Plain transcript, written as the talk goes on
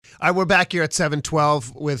We're back here at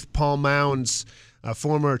 712 with Paul Mounds,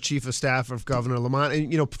 former chief of staff of Governor Lamont.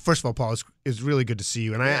 And, first of all, Paul, it's really good to see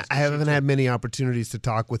you. And I haven't had many opportunities to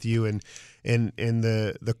talk with you and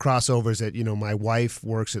the crossovers that, my wife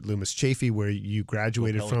works at Loomis Chaffee, where you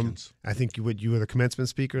graduated from. I think you were the commencement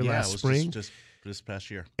speaker last spring. Just this past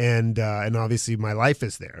year. And obviously my life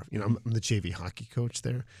is there. I'm the Chaffee hockey coach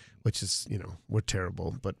there, which is, we're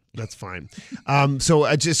terrible, but that's fine. So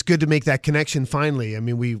it's just good to make that connection finally. I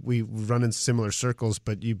mean, we run in similar circles,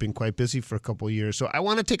 but you've been quite busy for a couple of years. So I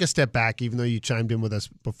want to take a step back, even though you chimed in with us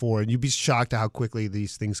before, and you'd be shocked at how quickly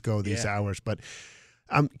these things go, these hours. But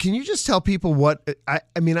can you just tell people what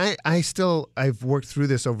I've worked through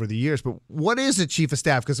this over the years, but what is a chief of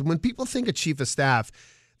staff? Because when people think of chief of staff,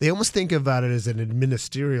 they almost think about it as an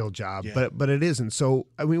administrative job, but it isn't. So,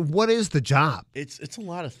 what is the job? It's a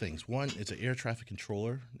lot of things. One, it's an air traffic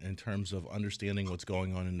controller in terms of understanding what's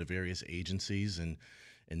going on in the various agencies and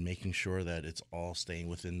making sure that it's all staying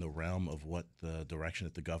within the realm of what the direction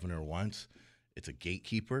that the governor wants. It's a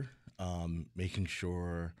gatekeeper, making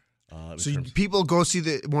sure. People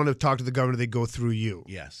want to talk to the governor, they go through you.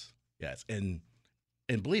 Yes,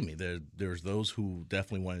 and believe me, there's those who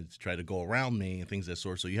definitely wanted to try to go around me and things of that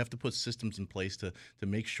sort. So you have to put systems in place to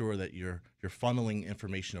make sure that you're funneling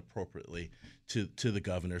information appropriately to the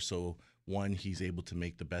governor. So one, he's able to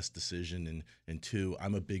make the best decision, and two,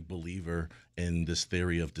 I'm a big believer in this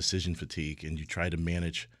theory of decision fatigue, and you try to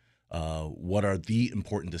manage what are the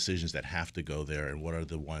important decisions that have to go there, and what are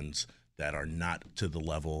the ones that are not to the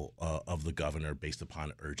level of the governor based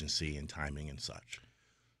upon urgency and timing and such.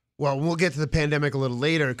 Well, we'll get to the pandemic a little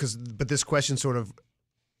later, but this question sort of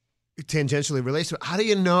tangentially relates to it. How do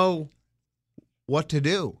you know what to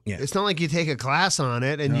do? Yeah. It's not like you take a class on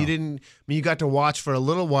it, and you didn't. You got to watch for a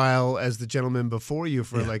little while as the gentleman before you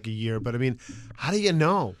for like a year. But how do you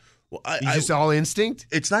know? Well, just all instinct?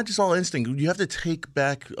 It's not just all instinct. You have to take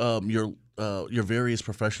back your various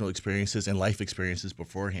professional experiences and life experiences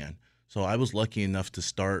beforehand. So I was lucky enough to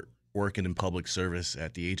start working in public service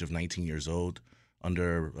at the age of 19 years old.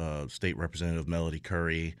 Under State Representative Melody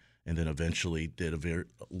Curry, and then eventually did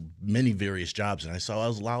many various jobs. And I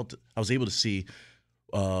was able to see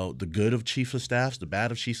the good of chief of staffs, the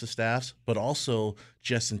bad of chiefs of staffs, but also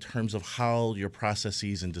just in terms of how your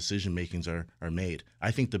processes and decision makings are made.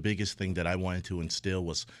 I think the biggest thing that I wanted to instill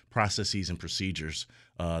was processes and procedures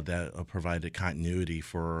that provided continuity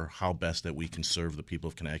for how best that we can serve the people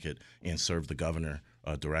of Connecticut and serve the governor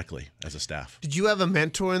directly as a staff. Did you have a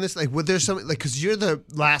mentor in this? Was there something because you're the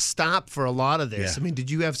last stop for a lot of this? Yeah. Did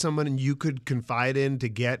you have someone you could confide in to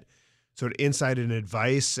get sort of insight and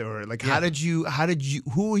advice, or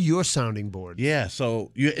who were your sounding boards? Yeah.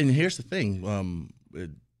 So and here's the thing.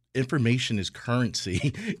 Information is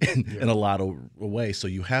currency in a lot of ways. So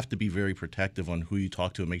you have to be very protective on who you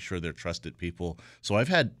talk to and make sure they're trusted people. So I've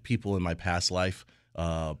had people in my past life,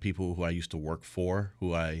 people who I used to work for,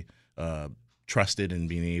 who I trusted in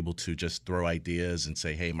being able to just throw ideas and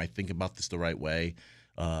say, hey, am I thinking about this the right way,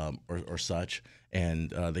 or such? And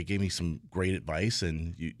they gave me some great advice,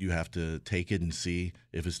 and you have to take it and see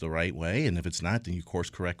if it's the right way. And if it's not, then you course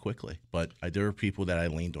correct quickly. But there are people that I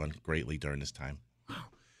leaned on greatly during this time. Wow.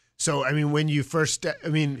 So, when you first,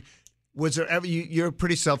 was there ever, you're a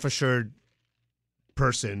pretty self-assured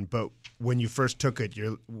person, but when you first took it,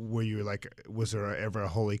 were you like, was there ever a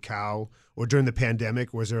holy cow? Or during the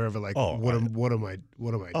pandemic, was there ever like, what am I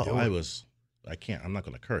doing? I'm not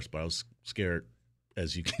going to curse, but I was scared,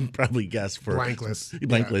 as you can probably guess, for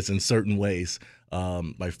blankless in certain ways.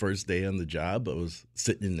 My first day on the job, I was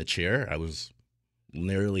sitting in the chair. I was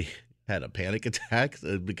nearly had a panic attack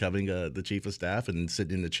becoming the chief of staff and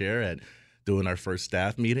sitting in the chair at doing our first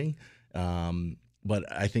staff meeting. But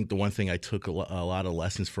I think the one thing I took a lot of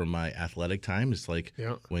lessons from my athletic time is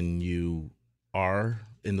when you are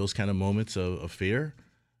in those kind of moments of fear,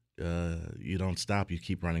 you don't stop. You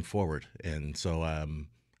keep running forward. And so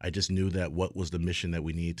I just knew that what was the mission that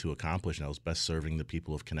we needed to accomplish, and I was best serving the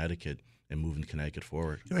people of Connecticut and moving Connecticut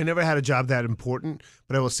forward. I never had a job that important,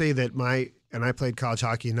 but I will say that I played college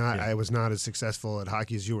hockey. I was not as successful at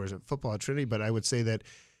hockey as you were at football at Trinity, but I would say that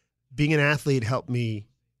being an athlete helped me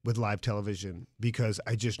with live television because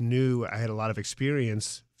I just knew I had a lot of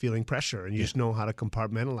experience feeling pressure, and you just know how to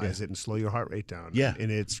compartmentalize it and slow your heart rate down. Yeah. And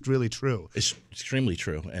it's really true. It's extremely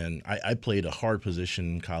true. And I played a hard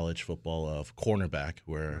position in college football of cornerback,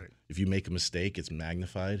 where if you make a mistake, it's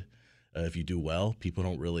magnified. If you do well, people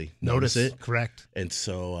don't really notice it. Correct. And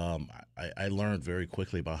so I learned very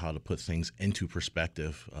quickly about how to put things into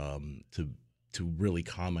perspective, to really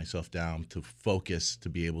calm myself down, to focus, to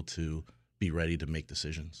be able to be ready to make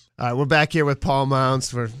decisions. All right, we're back here with Paul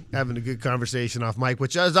Mounts. We're having a good conversation off mic,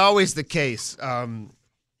 which is always the case.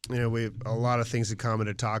 We have a lot of things in common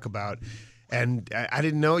to talk about. And I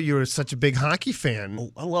didn't know you were such a big hockey fan. Oh,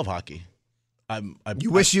 I love hockey. You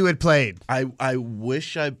wish you had played. I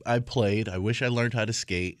wish I played. I wish I learned how to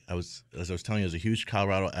skate. As I was telling you, I was a huge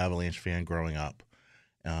Colorado Avalanche fan growing up.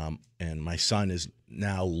 And my son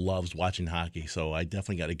now loves watching hockey, so I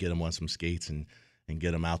definitely got to get him on some skates and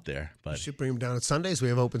get him out there. But you should bring him down on Sundays. We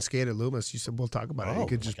have open skate at Loomis. You said we'll talk about it. You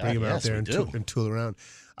could just bring him out there and tool around.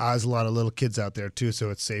 There's a lot of little kids out there too, so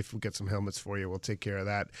it's safe. We'll get some helmets for you. We'll take care of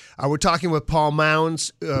that. We're talking with Paul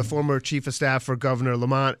Mounts, former chief of staff for Governor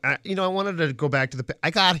Lamont. I wanted to go back to I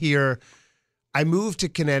got here. I moved to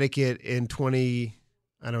Connecticut in 19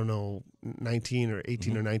 or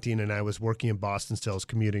 18 or 19, and I was working in Boston still. I was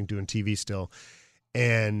commuting, doing TV still.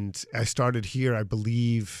 And I started here, I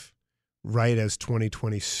believe, right as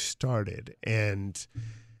 2020 started. And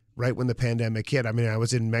right when the pandemic hit, I mean, I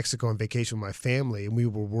was in Mexico on vacation with my family, and we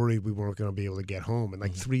were worried we weren't going to be able to get home.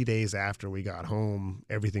 And 3 days after we got home,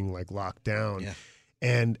 everything locked down. Yeah.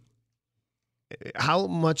 And how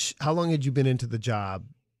long had you been into the job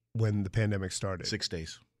when the pandemic started? 6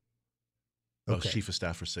 days. I was chief of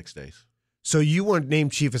staff for 6 days. So you weren't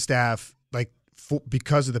named chief of staff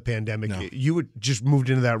because of the pandemic. No. You would just moved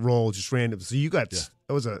into that role just randomly. So you got that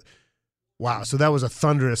was So that was a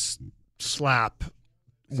thunderous slap.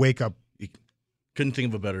 Wake up. You couldn't think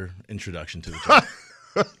of a better introduction to the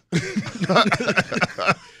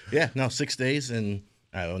job. 6 days, and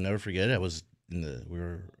I will never forget it. We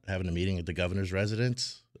were having a meeting at the governor's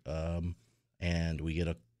residence, and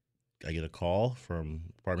I get a call from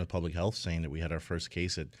Department of Public Health saying that we had our first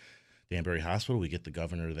case at Danbury Hospital. We get the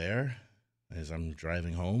governor there. As I'm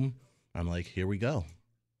driving home, I'm like, here we go.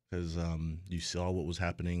 Because you saw what was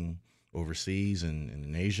happening overseas and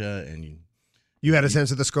in Asia. And you had a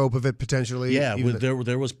sense of the scope of it potentially? Yeah,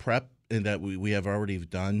 there was prep in that we have already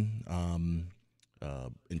done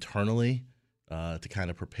internally to kind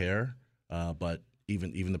of prepare. But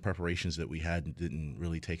even the preparations that we had didn't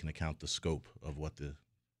really take into account the scope of what the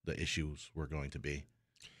issues were going to be.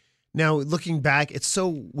 Now, looking back, it's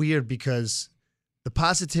so weird because the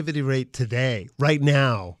positivity rate today, right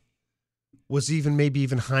now, was maybe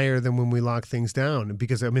even higher than when we locked things down.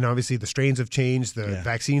 Because, I mean, obviously the strains have changed, the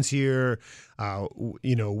vaccines here,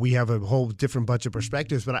 we have a whole different bunch of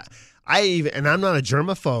perspectives. But and I'm not a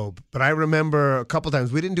germaphobe, but I remember a couple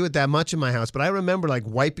times, we didn't do it that much in my house, but I remember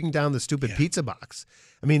wiping down the stupid pizza box.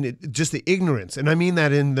 I mean, just the ignorance. And I mean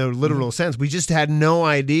that in the literal sense. We just had no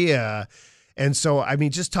idea. And so, I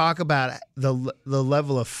mean, just talk about the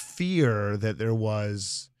level of fear that there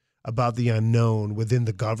was about the unknown within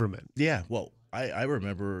the government. Yeah, well, I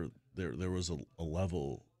remember there was a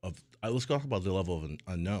level of let's talk about the level of an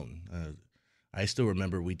unknown. I still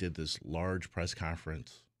remember we did this large press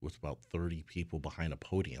conference with about 30 people behind a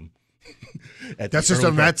podium. That's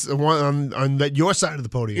the one on your side of the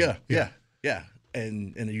podium. Yeah.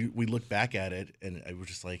 And we look back at it, and I was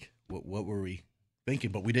just like, what were we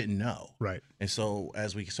thinking? But we didn't know. Right. And so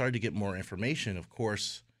as we started to get more information, of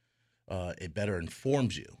course, it better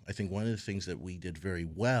informs you. I think one of the things that we did very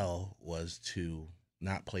well was to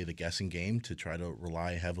not play the guessing game, to try to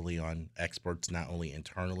rely heavily on experts, not only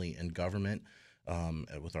internally in government,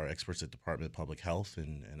 with our experts at Department of Public Health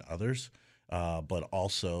and others, but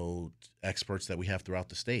also experts that we have throughout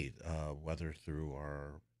the state, whether through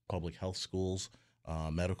our public health schools,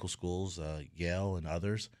 medical schools, Yale and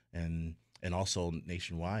others, and also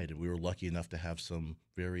nationwide. And we were lucky enough to have some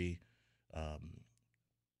very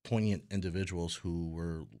poignant individuals who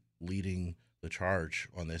were leading the charge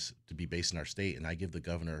on this to be based in our state. And I give the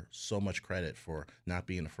governor so much credit for not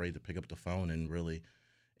being afraid to pick up the phone and really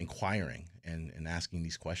inquiring and asking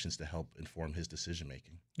these questions to help inform his decision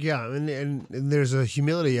making. Yeah, and there's a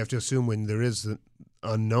humility you have to assume when there is the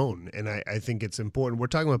unknown, and I think it's important. We're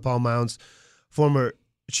talking about Paul Mounts, former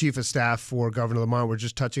chief of staff for Governor Lamont. We're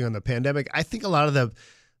just touching on the pandemic. I think a lot of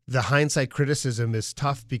the hindsight criticism is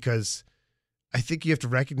tough because I think you have to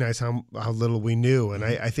recognize how little we knew. And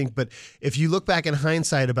I think, but if you look back in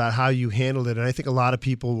hindsight about how you handled it, and I think a lot of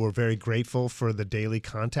people were very grateful for the daily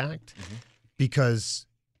contact because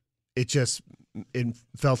it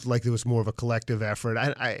felt like there was more of a collective effort.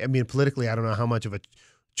 I mean, politically, I don't know how much of a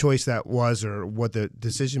choice that was or what the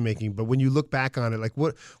decision making, but when you look back on it,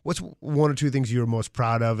 what's one or two things you were most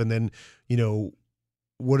proud of, and then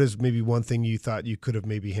what is maybe one thing you thought you could have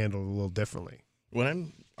maybe handled a little differently?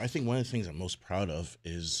 I think one of the things I'm most proud of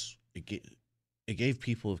is it gave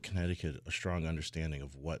people of Connecticut a strong understanding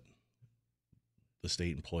of what the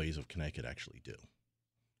state employees of Connecticut actually do.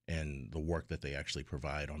 and the work that they actually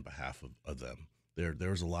provide on behalf of them.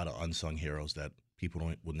 There's a lot of unsung heroes that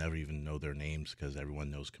people will never even know their names because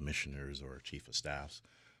everyone knows commissioners or chief of staffs.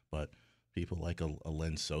 But people like a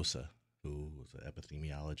Lynn Sosa, who was an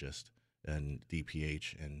epidemiologist and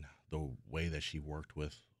DPH, and the way that she worked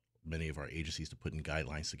with many of our agencies to put in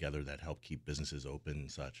guidelines together that help keep businesses open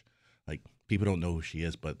and such. Like, people don't know who she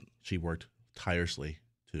is, but she worked tirelessly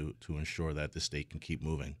to ensure that the state can keep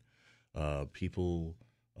moving. People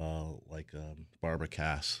like Barbara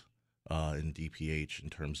Cass in DPH, in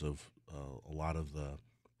terms of a lot of the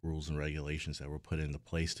rules and regulations that were put into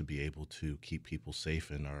place to be able to keep people safe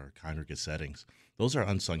in our congregate settings. Those are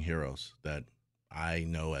unsung heroes that I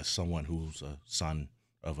know, as someone who's a son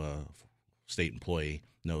of a state employee,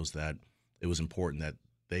 knows that it was important that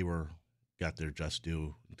they got their just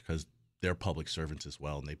due, because they're public servants as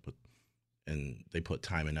well, and they put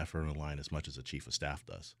time and effort on the line as much as a chief of staff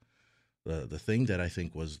does. The thing that I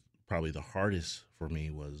think was probably the hardest for me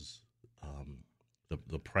was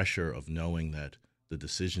the pressure of knowing that the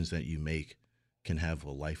decisions that you make can have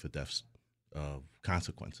a life or death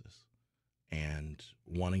consequences, and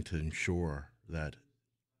wanting to ensure that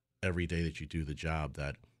every day that you do the job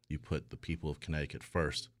that you put the people of Connecticut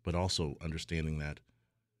first, but also understanding that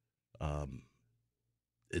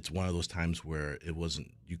it's one of those times where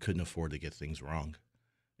you couldn't afford to get things wrong.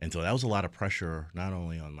 And so that was a lot of pressure, not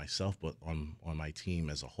only on myself, but on my team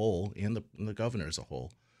as a whole, and the governor as a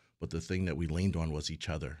whole. But the thing that we leaned on was each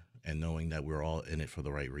other, and knowing that we're all in it for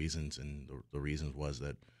the right reasons. And the reasons was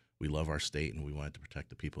that we love our state and we wanted to protect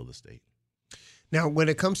the people of the state. Now, when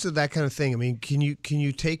it comes to that kind of thing, I mean, can you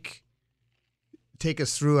take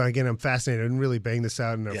us through? Again, I'm fascinated. I didn't really bang this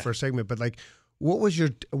out in our first segment, but like, what was your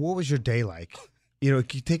day like? You know,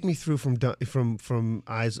 can you take me through from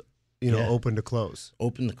eyes, open to close?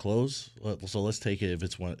 Open to close. So let's take it, if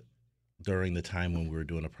it's during the time when we were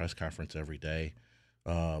doing a press conference every day,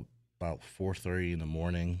 about 4:30 in the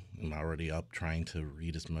morning. I'm already up trying to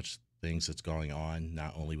read as much things that's going on,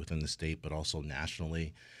 not only within the state but also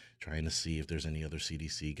nationally, trying to see if there's any other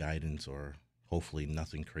CDC guidance, or hopefully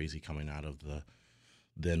nothing crazy coming out of the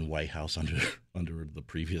then White House under the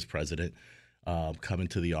previous president. Coming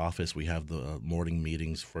to the office, we have the morning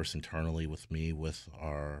meetings first internally with me, with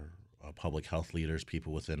our public health leaders,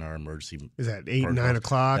 people within our emergency. Is that 8, 9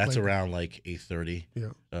 o'clock? That's around like 8:30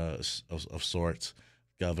 of sorts.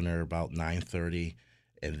 Governor about 9:30,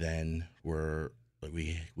 and then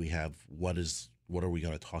we have what are we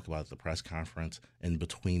going to talk about at the press conference, and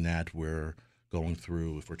between that we're going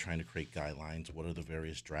through, if we're trying to create guidelines, what are the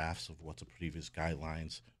various drafts of what's the previous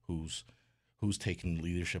guidelines, who's taking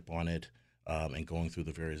leadership on it, and going through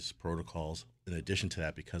the various protocols. In addition to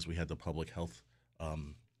that, because we had the public health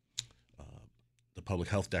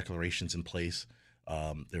declarations in place,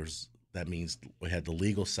 that means we had the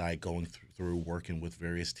legal side going through working with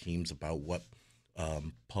various teams about what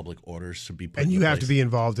public orders should be put in place. And you have to be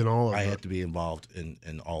involved in all of it. I have to be involved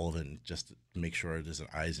in all of it, and just to make sure there's an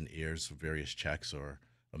eyes and ears for various checks, or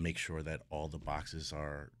make sure that all the boxes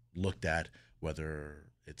are looked at, whether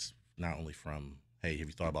it's not only from, hey, have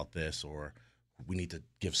you thought about this, or we need to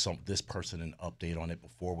give this person an update on it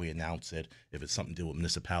before we announce it. If it's something to do with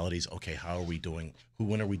municipalities, okay, how are we doing?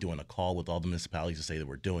 When are we doing a call with all the municipalities to say that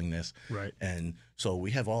we're doing this? Right. And so we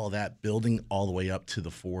have all of that building all the way up to the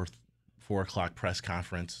 4 o'clock press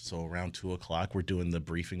conference. So around 2 o'clock, we're doing the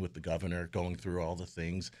briefing with the governor, going through all the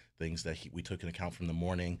things that we took into account from the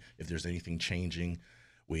morning, if there's anything changing.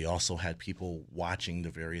 We also had people watching the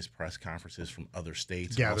various press conferences from other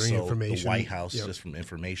states. Gathering also information. The White House, just from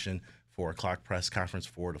information. 4 o'clock press conference,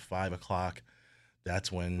 4 to 5 o'clock.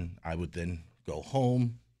 That's when I would then go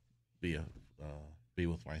home, be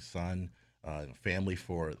with my son, family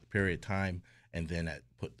for a period of time, and then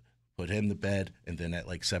put him to bed, and then at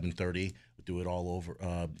like 7:30, do it all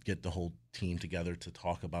over, get the whole team together to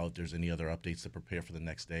talk about if there's any other updates to prepare for the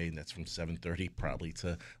next day, and that's from 7:30 probably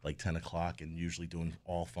to like 10 o'clock, and usually doing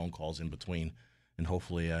all phone calls in between. And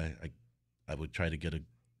hopefully I would try to get a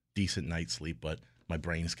decent night's sleep, but my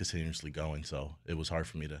brain is continuously going, so it was hard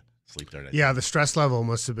for me to sleep there. Yeah, the stress level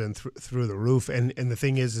must have been through the roof. And the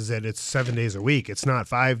thing is that it's 7 days a week. It's not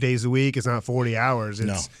 5 days a week. It's not 40 hours.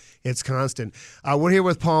 It's constant. We're here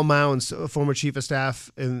with Paul Mounds, former chief of staff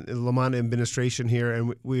in Lamont administration here,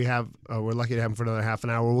 and we're lucky to have him for another half an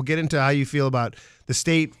hour. We'll get into how you feel about the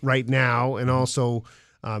state right now, and also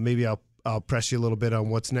maybe I'll I'll press you a little bit on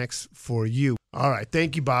what's next for you. All right,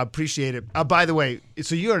 thank you, Bob. Appreciate it. By the way,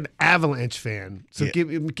 so you're an Avalanche fan. So Yeah.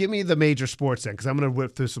 give me the major sports then, because I'm going to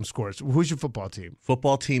whip through some scores. Who's your football team?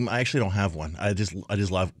 Football team, I actually don't have one. I just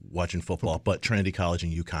love watching football. But Trinity College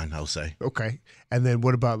and UConn, I'll say. Okay, and then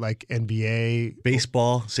what about like NBA?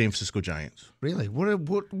 Baseball, San Francisco Giants. Really? What?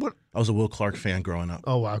 I was a Will Clark fan growing up.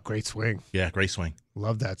 Oh wow, great swing. Yeah, great swing.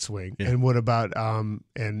 Love that swing. Yeah. And what about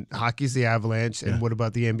and hockey's the Avalanche, and Yeah. what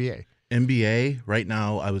about the NBA? NBA, right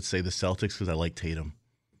now, I would say the Celtics because I like Tatum.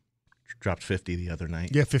 Dropped 50 the other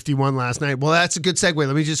night. Yeah, 51 last night. Well, that's a good segue.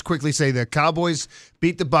 Let me just quickly say the Cowboys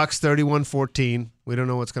beat the Bucks 31-14. We don't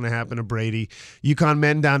know what's going to happen to Brady. UConn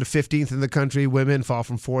men down to 15th in the country. Women fall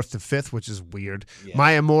from 4th to 5th, which is weird. Yeah.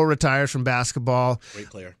 Maya Moore retires from basketball.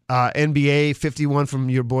 Great player. NBA 51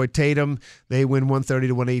 from your boy Tatum. They win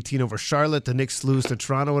 130-118 over Charlotte. The Knicks lose to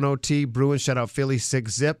Toronto in OT. Bruins shut out Philly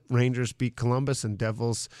 6-0. Rangers beat Columbus, and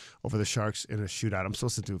Devils over the Sharks in a shootout. I'm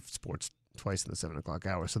supposed to do sports twice in the 7 o'clock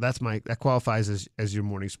hour. So that qualifies as your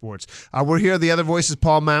morning sports. We're here. The other voice is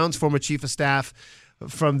Paul Mounds, former chief of staff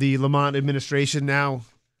from the Lamont administration, now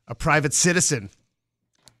a private citizen.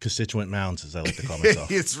 Constituent Mounds, as I like to call myself.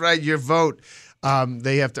 It's right. Your vote.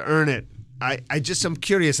 They have to earn it. I'm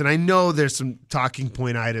curious, and I know there's some talking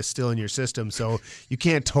point items still in your system, so you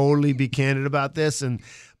can't totally be candid about this.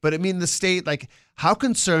 But I mean, the state, like, how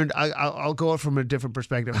concerned? I'll go from a different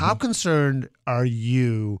perspective. How concerned are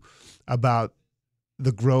you about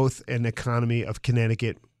the growth and economy of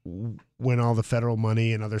Connecticut when all the federal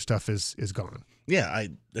money and other stuff is gone? Yeah,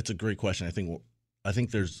 that's a great question. I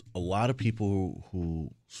think there's a lot of people who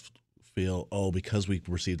feel, because we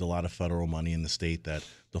received a lot of federal money in the state that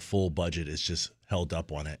the full budget is just held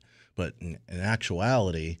up on it. But in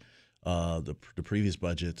actuality, the previous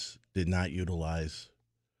budgets did not utilize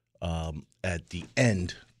at the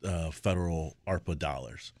end federal ARPA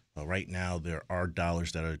dollars. Right now, there are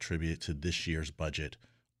dollars that are attributed to this year's budget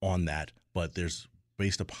on that, but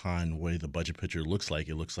based upon the way the budget picture looks like,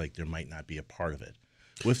 it looks like there might not be a part of it.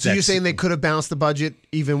 So you're saying they could have balanced the budget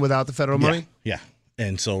even without the federal money? Yeah.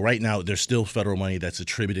 And so right now, there's still federal money that's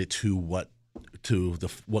attributed to what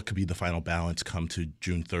could be the final balance come to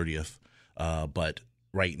June 30th. But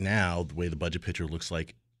right now, the way the budget picture looks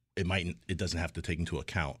like, it doesn't have to take into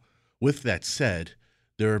account. With that said,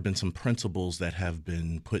 there have been some principles that have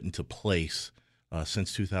been put into place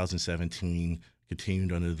since 2017,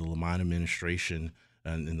 continued under the Lamont administration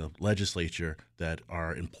and in the legislature, that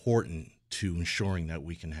are important to ensuring that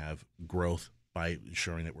we can have growth by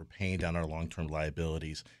ensuring that we're paying down our long-term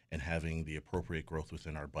liabilities and having the appropriate growth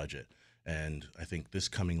within our budget. And I think this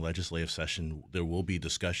coming legislative session, there will be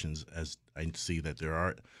discussions, as I see that there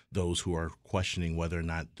are those who are questioning whether or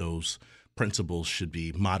not those principles should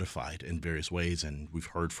be modified in various ways. And we've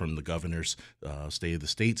heard from the governor's State of the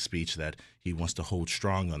State speech that he wants to hold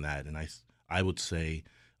strong on that. And I would say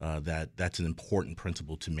that that's an important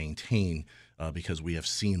principle to maintain because we have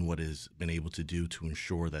seen what has been able to do to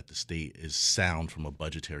ensure that the state is sound from a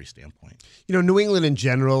budgetary standpoint. You know, New England in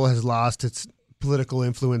general has lost its political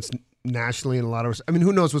influence nationally in a lot of. I mean,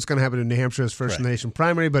 who knows what's going to happen in New Hampshire as first nation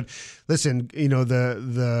primary? But listen, you know,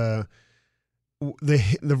 the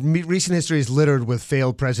recent history is littered with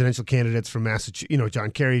failed presidential candidates from Massachusetts. You know,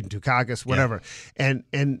 John Kerry, Dukakis, whatever. Yeah.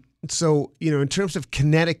 And so, you know, in terms of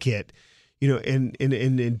Connecticut, you know, in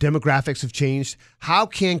demographics have changed.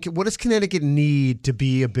 What does Connecticut need to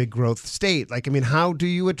be a big growth state? Like, I mean, how do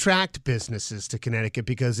you attract businesses to Connecticut?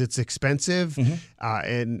 Because it's expensive,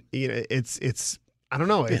 and you know, it's I don't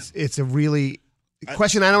know. It's a really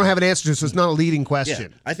question I don't have an answer to, so it's not a leading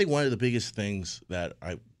question. Yeah. I think one of the biggest things that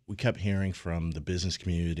we kept hearing from the business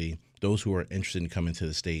community, those who are interested in coming to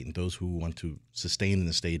the state and those who want to sustain in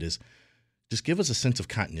the state, is just give us a sense of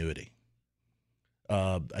continuity.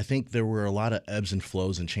 I think there were a lot of ebbs and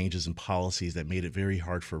flows and changes in policies that made it very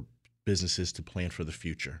hard for businesses to plan for the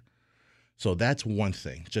future. So that's one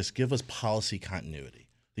thing. Just give us policy continuity.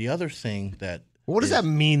 The other thing that what does that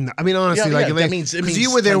mean? I mean, honestly, that means because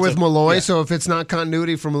you were there with Malloy, so if it's not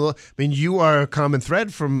continuity from Malloy, I mean, you are a common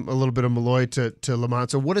thread from a little bit of Malloy to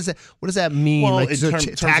Lamont. So what does that mean? Well, like,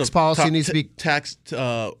 tax policy needs to be tax.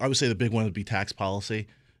 I would say the big one would be tax policy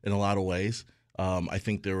in a lot of ways. I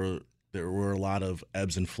think there were a lot of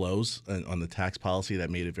ebbs and flows on the tax policy that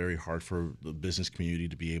made it very hard for the business community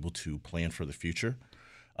to be able to plan for the future.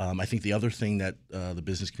 I think the other thing that the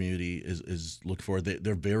business community is looking for,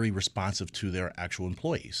 they're very responsive to their actual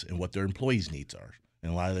employees and what their employees' needs are.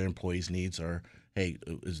 And a lot of their employees' needs are, hey,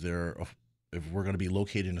 if we're going to be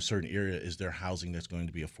located in a certain area, is there housing that's going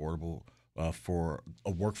to be affordable for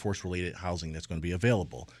a workforce-related housing that's going to be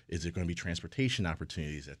available? Is there going to be transportation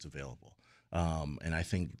opportunities that's available? And I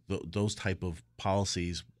think those type of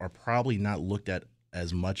policies are probably not looked at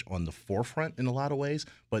as much on the forefront in a lot of ways,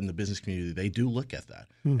 but in the business community, they do look at that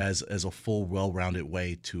as a full, well-rounded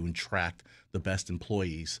way to attract the best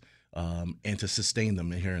employees and to sustain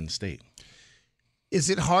them here in the state. Is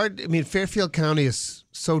it hard? I mean, Fairfield County is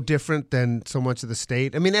so different than so much of the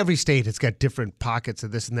state. I mean, every state has got different pockets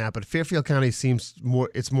of this and that, but Fairfield County seems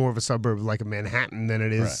it's more of a suburb like a Manhattan than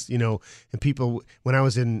it is, and people, when I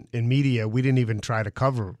was in media, we didn't even try to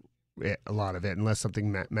cover a lot of it unless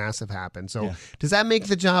something massive happened. So does that make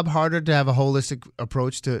the job harder to have a holistic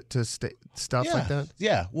approach to stuff like that?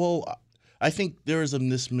 Yeah. Well, I think there is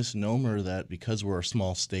this misnomer that because we're a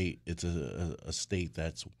small state, it's a state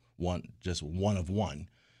that's just one of one,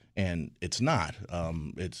 and it's not.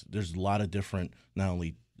 There's a lot of different, not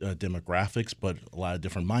only demographics, but a lot of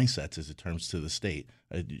different mindsets as it turns to the state.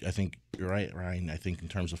 I think you're right, Ryan. I think in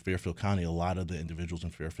terms of Fairfield County, a lot of the individuals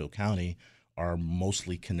in Fairfield County are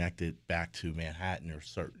mostly connected back to Manhattan, or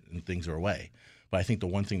certain things are away. But I think the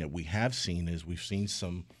one thing that we have seen is we've seen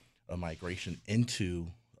some migration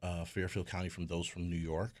into Fairfield County from those from New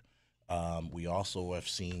York. We also have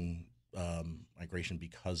seen migration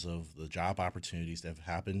because of the job opportunities that have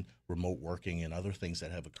happened, remote working and other things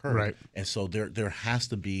that have occurred. Right. And so there has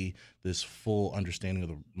to be this full understanding of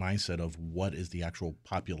the mindset of what is the actual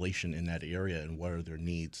population in that area and what are their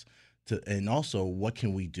needs. And also what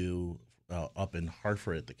can we do up in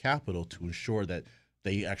Hartford at the Capitol to ensure that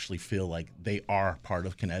they actually feel like they are part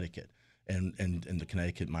of Connecticut and the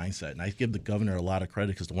Connecticut mindset. And I give the governor a lot of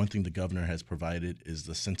credit because the one thing the governor has provided is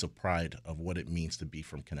the sense of pride of what it means to be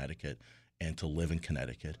from Connecticut and to live in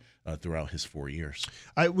Connecticut throughout his 4 years.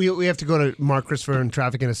 We have to go to Mark Christopher and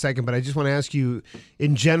traffic in a second, but I just want to ask you,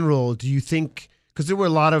 in general, do you think, because there were a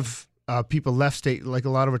lot of people left state, like a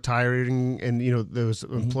lot of retiring, and those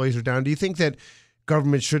employees are down, do you think that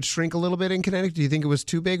government should shrink a little bit in Connecticut? Do you think it was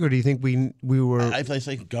too big, or do you think we were? I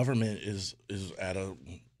think government is at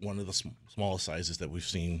one of the smallest sizes that we've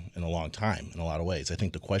seen in a long time in a lot of ways. I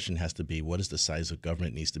think the question has to be, what is the size of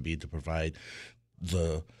government needs to be to provide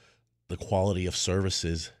the quality of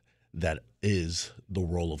services that is the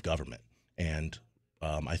role of government? And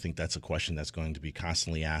I think that's a question that's going to be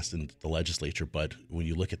constantly asked in the legislature. But when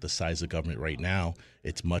you look at the size of government right now,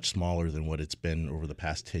 it's much smaller than what it's been over the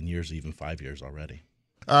past 10 years, even 5 years already.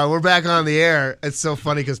 We're back on the air. It's so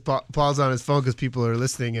funny because Paul's on his phone because people are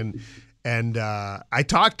listening. And I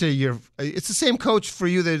talked to it's the same coach for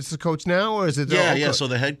you that's the coach now, or is it? Yeah. So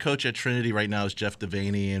the head coach at Trinity right now is Jeff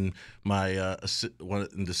Devaney, and my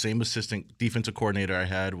the same assistant defensive coordinator I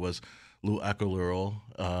had was Lou Acoluro,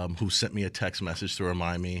 who sent me a text message to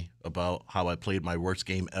remind me about how I played my worst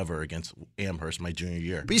game ever against Amherst my junior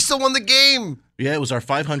year. But you still won the game. Yeah, it was our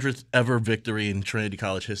 500th ever victory in Trinity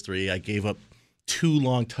College history. I gave up 2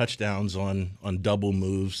 long touchdowns on double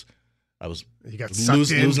moves.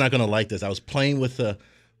 Lou's not going to like this. I was playing with a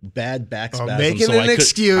bad back spasm, making so an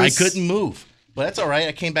excuse. I couldn't move. But that's all right.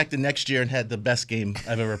 I came back the next year and had the best game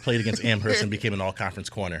I've ever played against Amherst and became an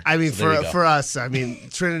all-conference corner. I mean, for us, I mean,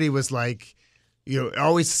 Trinity was like,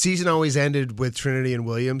 season always ended with Trinity and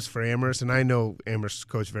Williams for Amherst, and I know Amherst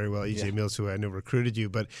coach very well, EJ Mills, who I know recruited you,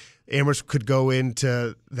 but Amherst could go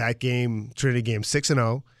into that game, Trinity game,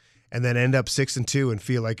 6-0. And then end up 6-2 and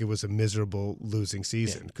feel like it was a miserable losing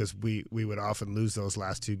season because we would often lose those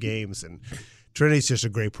last 2 games. And Trinity's just a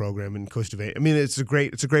great program, and Coach Devaney. I mean, it's a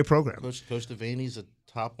great program. Coach Devaney's a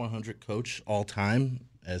top 100 coach all time,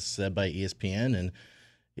 as said by ESPN, and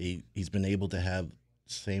he's been able to have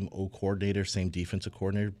same coordinator, same defensive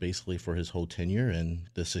coordinator, basically for his whole tenure. And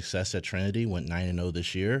the success at Trinity went 9-0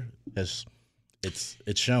 this year.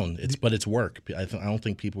 It's shown. But it's work. I don't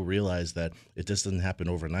think people realize that it just doesn't happen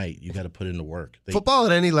overnight. You got to put in the work. Football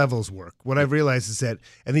at any level is work. What I've realized is that,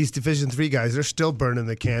 and these Division III guys, they're still burning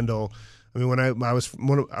the candle. I mean, when I was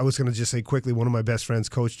going to just say quickly, one of my best friends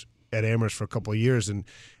coached at Amherst for a couple of years, and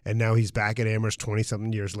now he's back at Amherst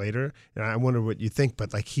 20-something years later. And I wonder what you think,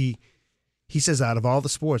 but like he says, out of all the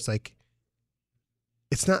sports, like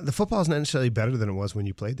the football's not necessarily better than it was when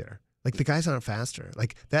you played there. Like the guys aren't faster.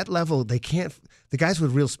 Like that level, the guys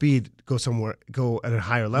with real speed go at a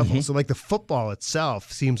higher level. Mm-hmm. So like the football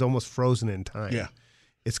itself seems almost frozen in time. Yeah.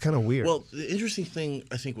 It's kind of weird. Well, the interesting thing,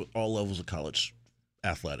 I think, with all levels of college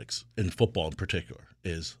athletics, and football in particular,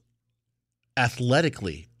 is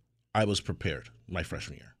athletically, I was prepared my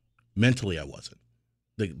freshman year. Mentally, I wasn't.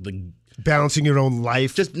 The balancing your own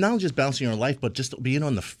life. Just not just balancing your own life, but just being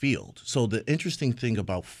on the field. So the interesting thing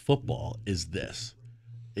about football is this.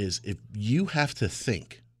 Is if you have to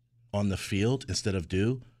think on the field instead of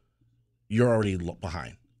do, you're already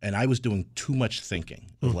behind. And I was doing too much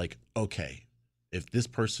thinking of like, okay, if this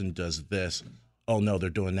person does this, oh no, they're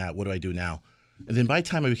doing that. What do I do now? And then by the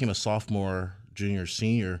time I became a sophomore, junior,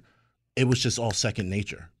 senior, it was just all second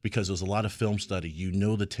nature because there was a lot of film study. You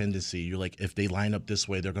know the tendency. You're like, if they line up this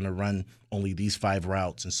way, they're going to run only these 5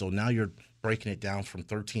 routes. And so now you're breaking it down from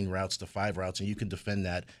 13 routes to 5 routes, and you can defend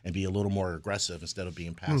that and be a little more aggressive instead of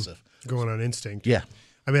being passive. Going on instinct. Yeah.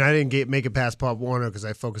 I mean, I didn't make it past Pop Warner because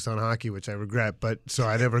I focused on hockey, which I regret. But so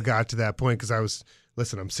I never got to that point because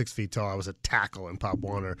I'm 6 feet tall. I was a tackle in Pop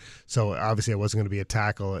Warner. So obviously I wasn't going to be a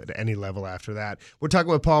tackle at any level after that. We're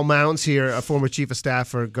talking with Paul Mounds here, a former chief of staff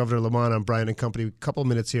for Governor Lamont on Bryan and Company. A couple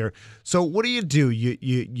minutes here. So what do?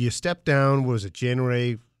 You step down, what was it,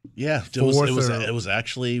 January? Yeah, it was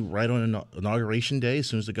actually right on Inauguration Day. As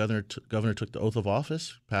soon as the governor took the oath of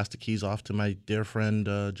office, passed the keys off to my dear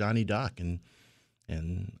friend Johnny Dock, and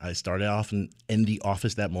I started off in the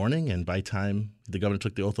office that morning. And by the time the governor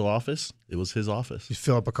took the oath of office, it was his office. You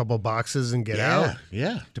fill up a couple of boxes and get out.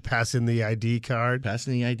 Yeah, to pass in the ID card.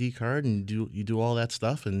 Passing the ID card, and you do all that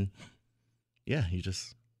stuff, and yeah,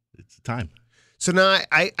 it's time. So now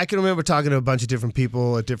I can remember talking to a bunch of different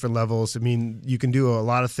people at different levels. I mean, you can do a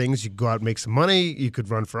lot of things. You could go out and make some money. You could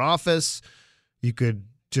run for office. You could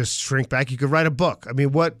just shrink back. You could write a book. I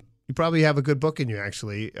mean, you probably have a good book in you,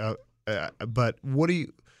 actually. But what do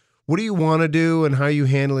you want to do, and how are you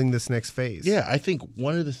handling this next phase? Yeah, I think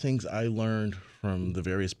one of the things I learned from the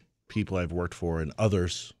various people I've worked for and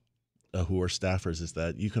others who are staffers is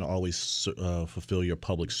that you can always fulfill your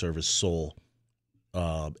public service soul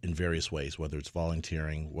in various ways, whether it's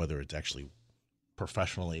volunteering, whether it's actually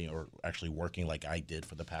professionally or actually working like I did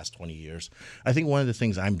for the past 20 years. I think one of the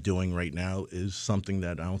things I'm doing right now is something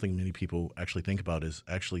that I don't think many people actually think about, is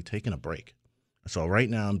actually taking a break. So right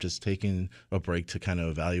now I'm just taking a break to kind of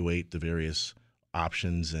evaluate the various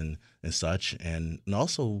options and such, and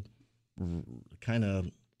also kind of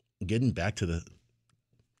getting back to the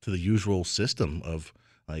usual system of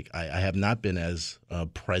I have not been as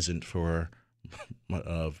present for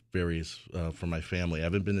various for my family. I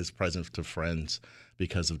haven't been as present to friends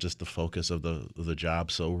because of just the focus of the job.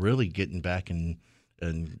 So really getting back and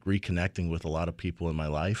reconnecting with a lot of people in my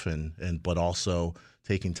life, but also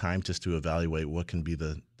taking time just to evaluate what can be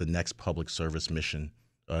the next public service mission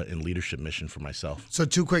and leadership mission for myself. So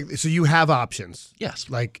so you have options. Yes.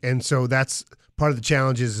 And so that's part of the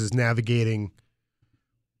challenge is navigating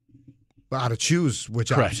how to choose which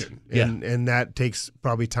Correct. option. Yeah. And that takes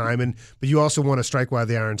probably time. But you also want to strike while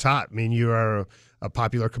the iron's hot. I mean, you are a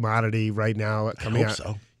popular commodity right now coming out.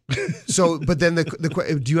 So. So, but then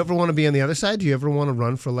do you ever want to be on the other side? Do you ever want to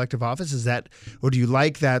run for elective office? Or do you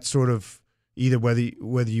like that sort of either whether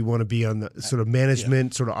you want to be on the sort of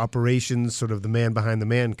management, sort of operations, sort of the man behind the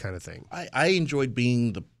man kind of thing? I enjoyed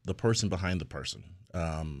being the person behind the person,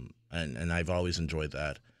 and I've always enjoyed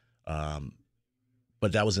that.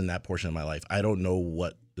 But that was in that portion of my life. I don't know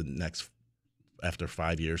what the next, after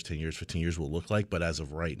 5 years, 10 years, 15 years will look like. But as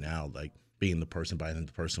of right now, like being the person behind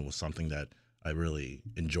the person was something that I really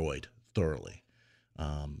enjoyed thoroughly.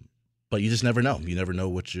 But you just never know. You never know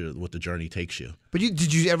what the journey takes you. But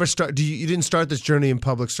did you ever start? You didn't start this journey in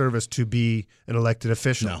public service to be an elected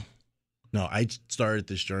official? No. I started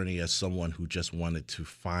this journey as someone who just wanted to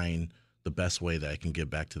find the best way that I can give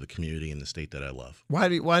back to the community and the state that I love. Why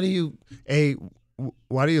do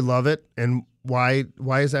you love it, and why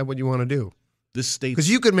is that what you want to do? This state, because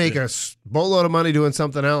you could make a boatload of money doing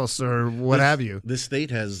something else or what have you. This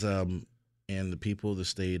state has, and the people of the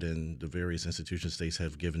state and the various institutions, states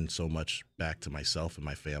have given so much back to myself and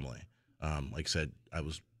my family. Like I said, I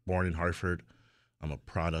was born in Hartford. I'm a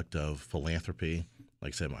product of philanthropy.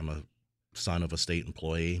 Like I said, I'm a son of a state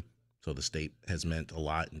employee, so the state has meant a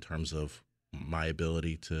lot in terms of my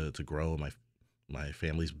ability to grow and my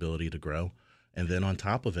family's ability to grow. And then on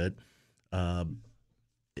top of it,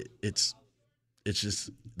 it's just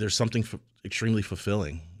there's something extremely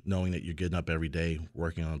fulfilling knowing that you're getting up every day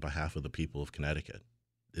working on behalf of the people of Connecticut.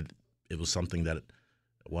 It was something that,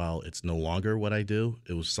 while it's no longer what I do,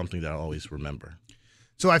 it was something that I'll always remember.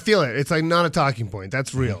 So I feel it. It's like not a talking point.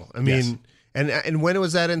 That's real. I mean, yes. And when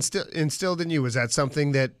was that instilled in you? Was that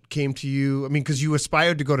something that came to you? I mean, because you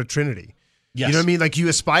aspired to go to Trinity. Yes. You know what I mean? Like you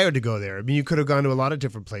aspired to go there. I mean, you could have gone to a lot of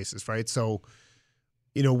different places, right? So,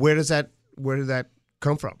 where did that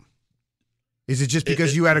come from? Is it just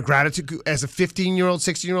because you had a gratitude as a 15-year-old,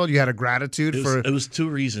 16-year-old? You had a gratitude for. It was two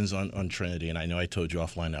reasons on Trinity, and I know I told you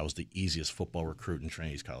offline I was the easiest football recruit in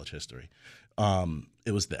Trinity's college history.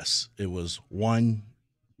 It was this. It was one,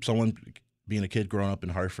 someone being a kid growing up in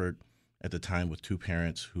Hartford at the time with two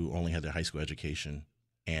parents who only had their high school education,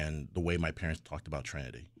 and the way my parents talked about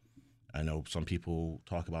Trinity. I know some people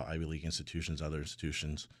talk about Ivy League institutions, other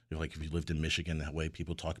institutions. Like if you lived in Michigan, that way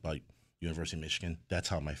people talk about University of Michigan. That's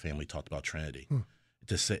how my family talked about Trinity.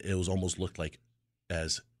 It was almost looked like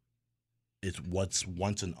as it's what's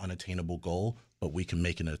once an unattainable goal, but we can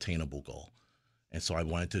make an attainable goal. And so I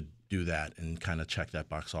wanted to do that and kind of check that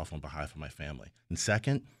box off on behalf of my family. And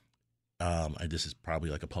second, and this is probably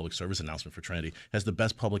like a public service announcement for Trinity, has the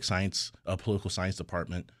best political science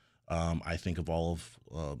department, I think, of all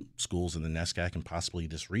of schools in the NESCAC and possibly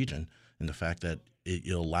this region. And the fact that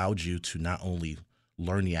it allowed you to not only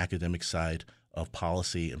learn the academic side of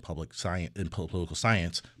policy and public science and political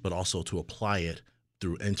science, but also to apply it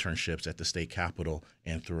through internships at the state capitol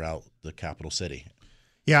and throughout the capital city.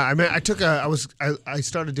 Yeah, I mean, I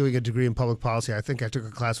started doing a degree in public policy. I think I took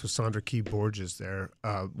a class with Sandra Key Borges there,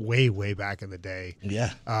 way back in the day.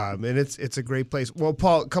 Yeah, and it's a great place. Well,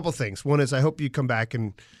 Paul, a couple things. One is I hope you come back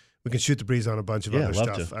and we can shoot the breeze on a bunch of other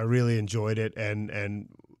stuff. To. I really enjoyed it, and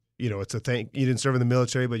it's a thing. You didn't serve in the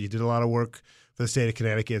military, but you did a lot of work for the state of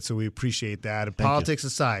Connecticut, so we appreciate that. And politics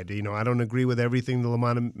aside, I don't agree with everything the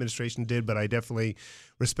Lamont administration did, but I definitely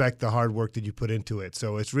respect the hard work that you put into it.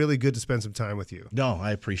 So it's really good to spend some time with you. No,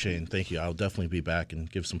 I appreciate it, and thank you. I'll definitely be back and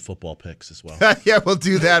give some football picks as well. Yeah, we'll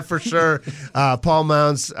do that for sure. Paul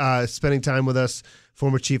Mounds spending time with us,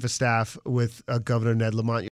 former chief of staff with Governor Ned Lamont.